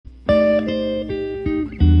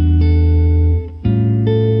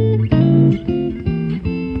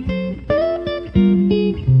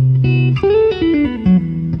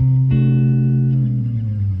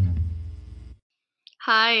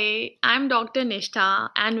Dr. Nishtha,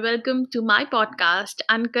 and welcome to my podcast,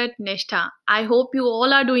 Uncut Nishtha. I hope you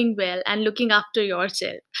all are doing well and looking after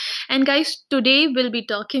yourself. And, guys, today we'll be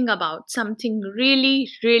talking about something really,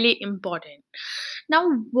 really important. Now,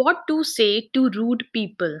 what to say to rude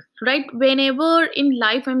people, right? Whenever in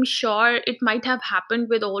life, I'm sure it might have happened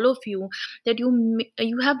with all of you that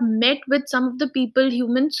you have met with some of the people,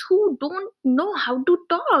 humans who don't know how to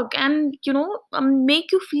talk, and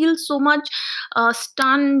make you feel so much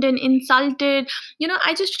stunned and insulted.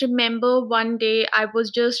 I just remember one day I was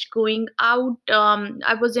just going out.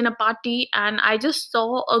 I was in a party and I just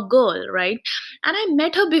saw a girl, right? And I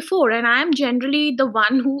met her before, and I am generally the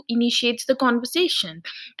one who initiates the conversation.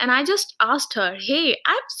 And I just asked her, "Hey,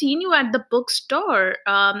 I've seen you at the bookstore.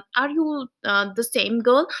 Are you the same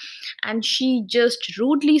girl?" And she just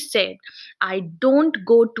rudely said, "I don't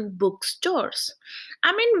go to bookstores."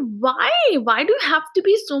 I mean, why? Why do you have to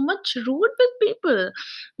be so much rude with people?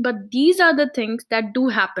 But these are the things that do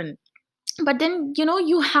happen. But then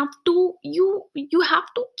you have to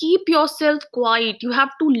keep yourself quiet. You have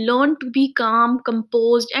to learn to be calm,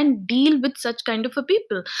 composed, and deal with such kind of a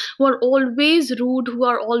people who are always rude, who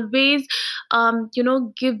are always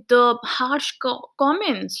give the harsh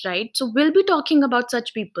comments, right? So we'll be talking about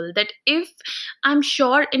such people, that if I'm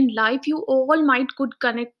sure in life you all might could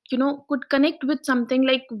connect with something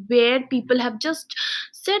like where people have just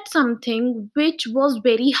said something which was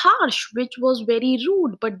very harsh, which was very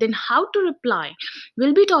rude, but then how to reply.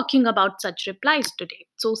 We'll be talking about such replies today,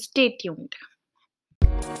 so stay tuned.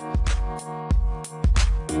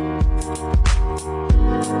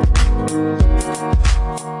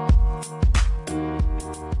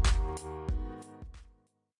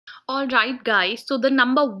 All right, guys. So, the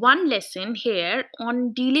number one lesson here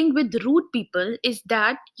on dealing with rude people is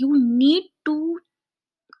that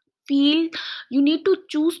feel you need to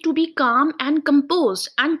choose to be calm and composed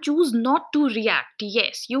and choose not to react.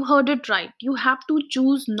 Yes, you heard it right. You have to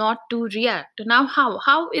choose not to react. Now,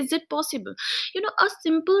 how is it possible? A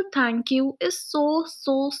simple thank you is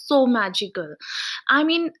so magical. I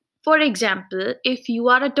mean, for example, if you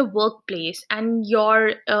are at a workplace and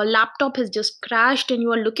your laptop has just crashed and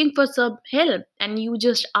you are looking for some help, and you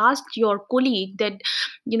just ask your colleague that,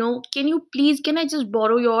 can I just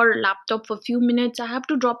borrow your laptop for a few minutes? I have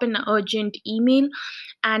to drop an urgent email.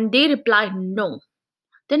 And they reply no.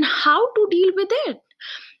 Then how to deal with it?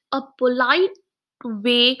 A polite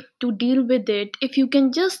way to deal with it, if you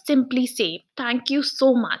can just simply say thank you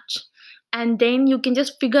so much, and then you can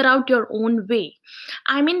just figure out your own way.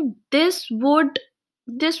 I mean, this would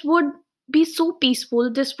be so peaceful.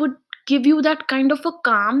 This would give you that kind of a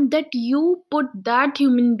calm, that you put that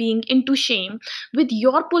human being into shame with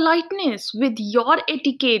your politeness, with your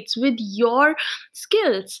etiquettes, with your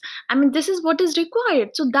skills. I mean, this is what is required.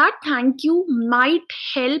 So that thank you might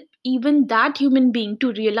help even that human being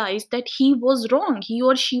to realize that he was wrong, he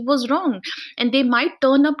or she was wrong. And they might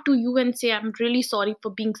turn up to you and say, "I'm really sorry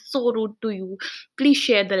for being so rude to you. Please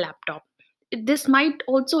share the laptop." This might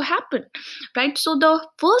also happen, right? So the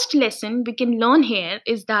first lesson we can learn here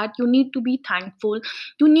is that you need to be thankful.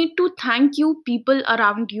 You need to thank you people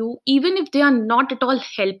around you, even if they are not at all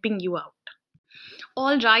helping you out.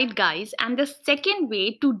 All right, guys, and the second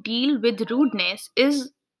way to deal with rudeness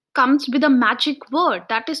is comes with a magic word,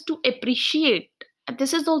 that is to appreciate.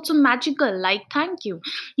 This is also magical, like thank you.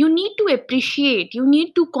 You need to appreciate, you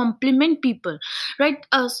need to compliment people, right?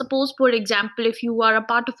 Suppose, for example, if you are a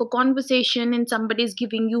part of a conversation and somebody is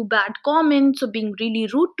giving you bad comments or being really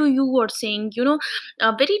rude to you, or saying,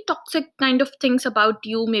 very toxic kind of things about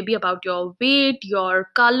you, maybe about your weight,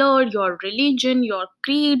 your color, your religion, your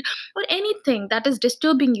creed, or anything that is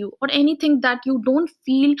disturbing you, or anything that you don't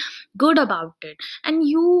feel good about it, and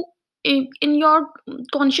you in your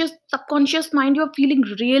conscious subconscious mind you're feeling,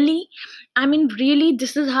 really, I mean, really,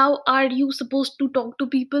 this is how are you supposed to talk to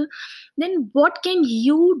people? Then what can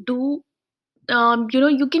you do?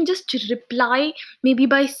 You can just reply, maybe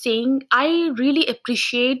by saying, "I really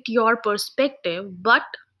appreciate your perspective, but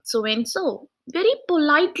so and so." Very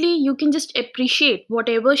politely, you can just appreciate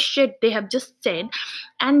whatever shit they have just said,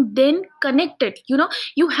 and then connect it.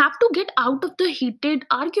 You have to get out of the heated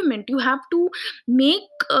argument. You have to make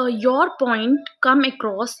your point come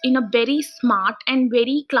across in a very smart and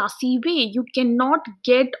very classy way. You cannot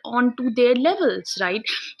get onto their levels, right?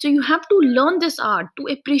 So you have to learn this art to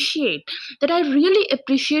appreciate, that I really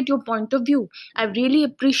appreciate your point of view. I really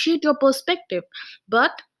appreciate your perspective.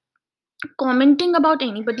 But commenting about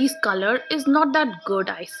anybody's color is not that good,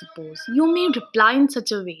 I suppose. You may reply in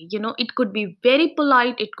such a way, it could be very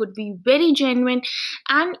polite, it could be very genuine,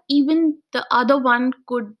 and even the other one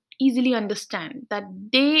could easily understand that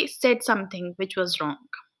they said something which was wrong.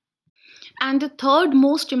 And the third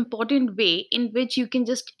most important way in which you can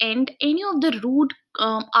just end any of the rude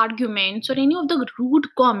arguments or any of the rude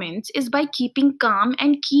comments is by keeping calm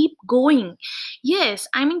and keep going. Yes,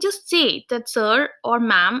 I mean, just say that, sir or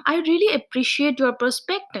ma'am, I really appreciate your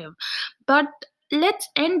perspective, but let's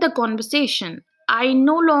end the conversation. I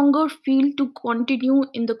no longer feel to continue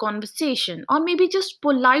in the conversation, or maybe just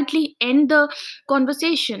politely end the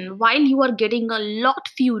conversation while you are getting a lot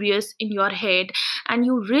furious in your head and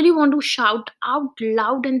you really want to shout out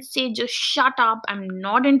loud and say, just shut up, I'm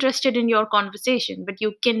not interested in your conversation, but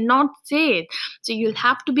you cannot say it. So you'll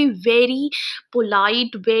have to be very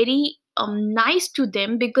polite, very nice to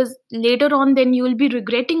them, because later on then you will be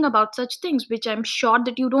regretting about such things which I'm sure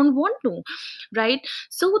that you don't want to, right?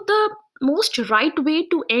 So the most right way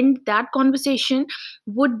to end that conversation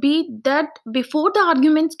would be that before the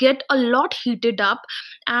arguments get a lot heated up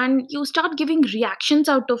and you start giving reactions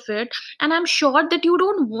out of it, and I'm sure that you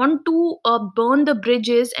don't want to burn the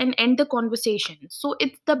bridges and end the conversation, so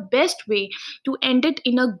it's the best way to end it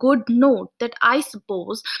in a good note, that I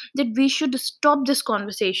suppose that we should stop this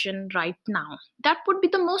conversation right now. That would be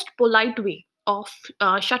the most polite way of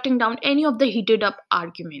shutting down any of the heated up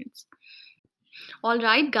arguments. All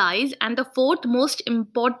right, guys. And the fourth most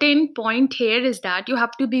important point here is that you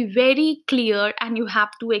have to be very clear and you have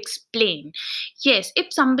to explain. Yes, if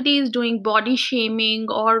somebody is doing body shaming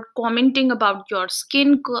or commenting about your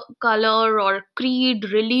skin color or creed,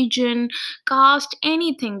 religion, caste,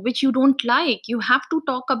 anything which you don't like, you have to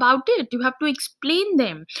talk about it. You have to explain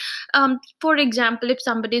them. For example, if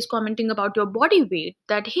somebody is commenting about your body weight,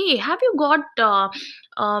 that, hey, have you got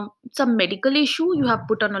some medical issue? You have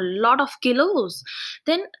put on a lot of kilos.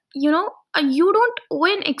 Then, you don't owe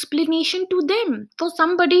an explanation to them. For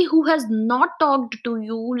somebody who has not talked to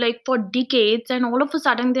you like for decades and all of a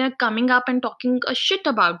sudden they are coming up and talking a shit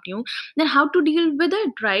about you, then how to deal with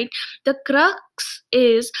it, right? The crux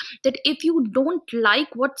is that if you don't like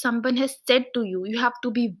what someone has said to you, you have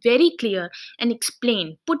to be very clear and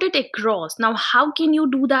explain, put it across. Now how can you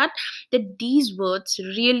do that? That these words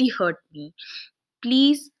really hurt me,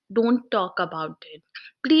 please don't talk about it,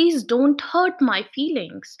 please don't hurt my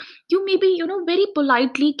feelings. You maybe, very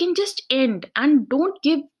politely can just end and don't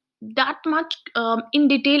give that much in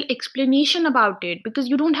detail explanation about it, because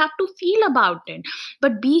you don't have to feel about it,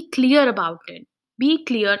 but be clear about it. Be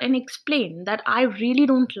clear and explain that I really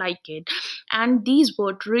don't like it, and these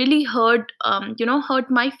words really hurt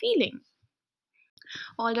my feeling.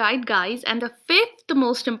 All right, guys. And the fifth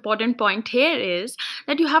most important point here is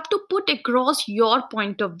that you have to put across your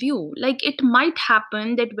point of view. Like, it might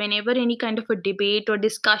happen that whenever any kind of a debate or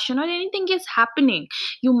discussion or anything is happening,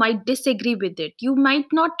 you might disagree with it. You might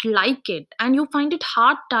not like it and you find it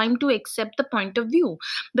hard time to accept the point of view.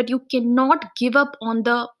 But you cannot give up on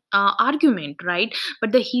the argument, right?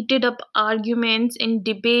 But the heated up arguments in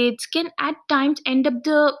debates can at times end up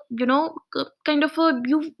the, kind of a,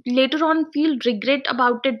 you later on feel regret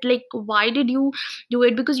about it, like why did you do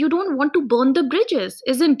it, because you don't want to burn the bridges,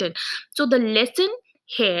 isn't it? So the lesson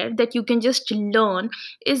here that you can just learn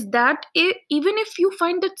is that even if you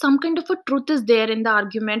find that some kind of a truth is there in the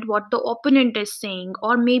argument, what the opponent is saying,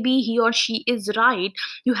 or maybe he or she is right,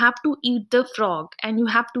 you have to eat the frog and you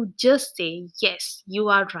have to just say, yes, you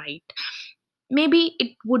are right. Maybe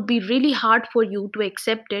it would be really hard for you to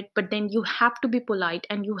accept it, but then you have to be polite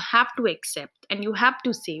and you have to accept and you have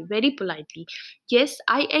to say very politely, yes,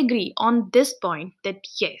 I agree on this point, that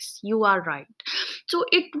yes, you are right. So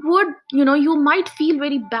it would, you might feel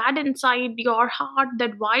very bad inside your heart,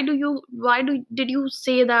 that why did you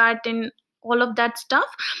say that and all of that stuff,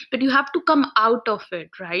 but you have to come out of it,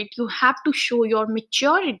 right? You have to show your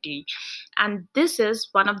maturity, and this is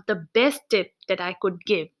one of the best tips that I could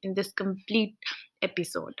give in this complete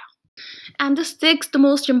episode. And the sixth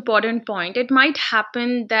most important point, it might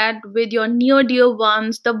happen that with your near dear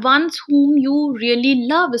ones, the ones whom you really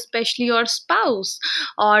love, especially your spouse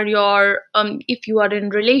or your if you are in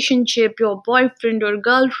relationship, your boyfriend or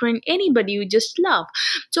girlfriend, anybody you just love.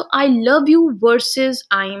 So I love you versus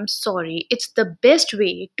I am sorry. It's the best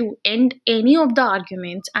way to end any of the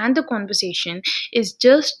arguments and the conversation is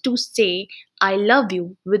just to say I love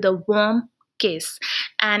you with a warm kiss,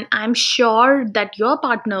 and I'm sure that your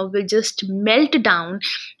partner will just melt down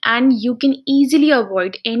and you can easily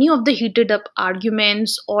avoid any of the heated up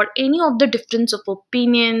arguments or any of the difference of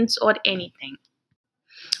opinions or anything.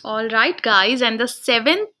 All right, guys, and the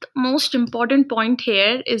seventh most important point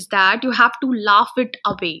here is that you have to laugh it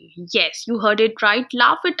away. Yes, you heard it right.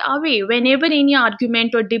 Laugh it away. Whenever any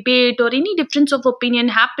argument or debate or any difference of opinion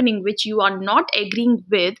happening which you are not agreeing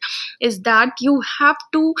with, is that you have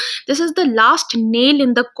to. This is the last nail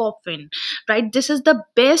in the coffin, right? This is the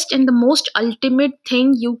best and the most ultimate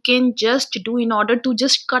thing you can just do in order to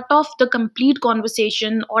just cut off the complete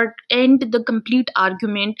conversation or end the complete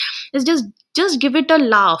argument. Is just give it a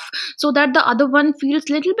laugh, so that the other one feels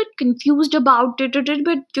little bit confused about it, a little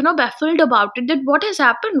bit baffled about it, that what has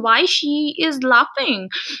happened, why she is laughing.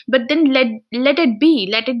 But then let it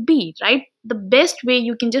be, right? The best way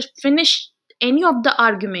you can just finish any of the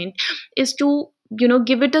argument is to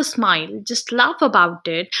give it a smile, just laugh about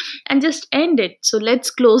it, and just end it. So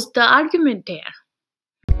let's close the argument here.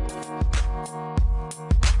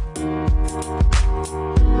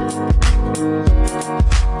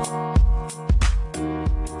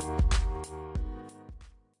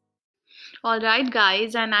 All right,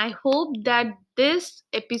 guys, and I hope that this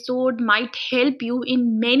episode might help you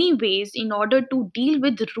in many ways in order to deal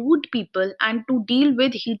with rude people and to deal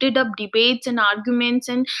with heated up debates and arguments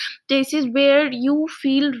and places where you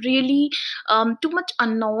feel really too much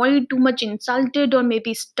annoyed, too much insulted, or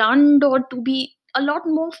maybe stunned, or to be a lot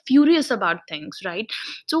more furious about things, right?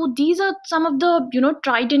 So these are some of the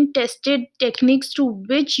tried and tested techniques through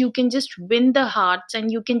which you can just win the hearts,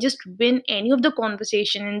 and you can just win any of the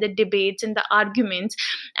conversation and the debates and the arguments,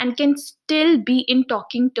 and can still be in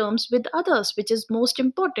talking terms with others, which is most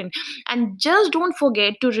important. And just don't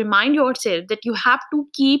forget to remind yourself that you have to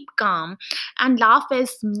keep calm and laugh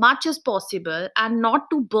as much as possible, and not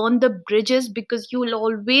to burn the bridges, because you'll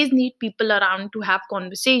always need people around to have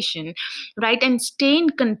conversation, right? And stay in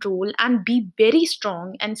control and be very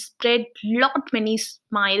strong and spread lot many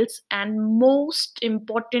smiles, and most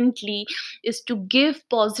importantly is to give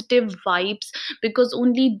positive vibes, because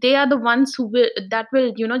only they are the ones who will that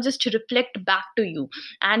will just reflect back to you.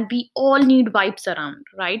 And we all need vibes around,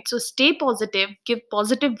 right? So stay positive, give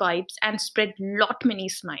positive vibes, and spread lot many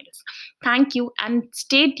smiles. Thank you, and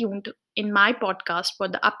stay tuned in my podcast for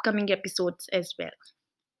the upcoming episodes as well.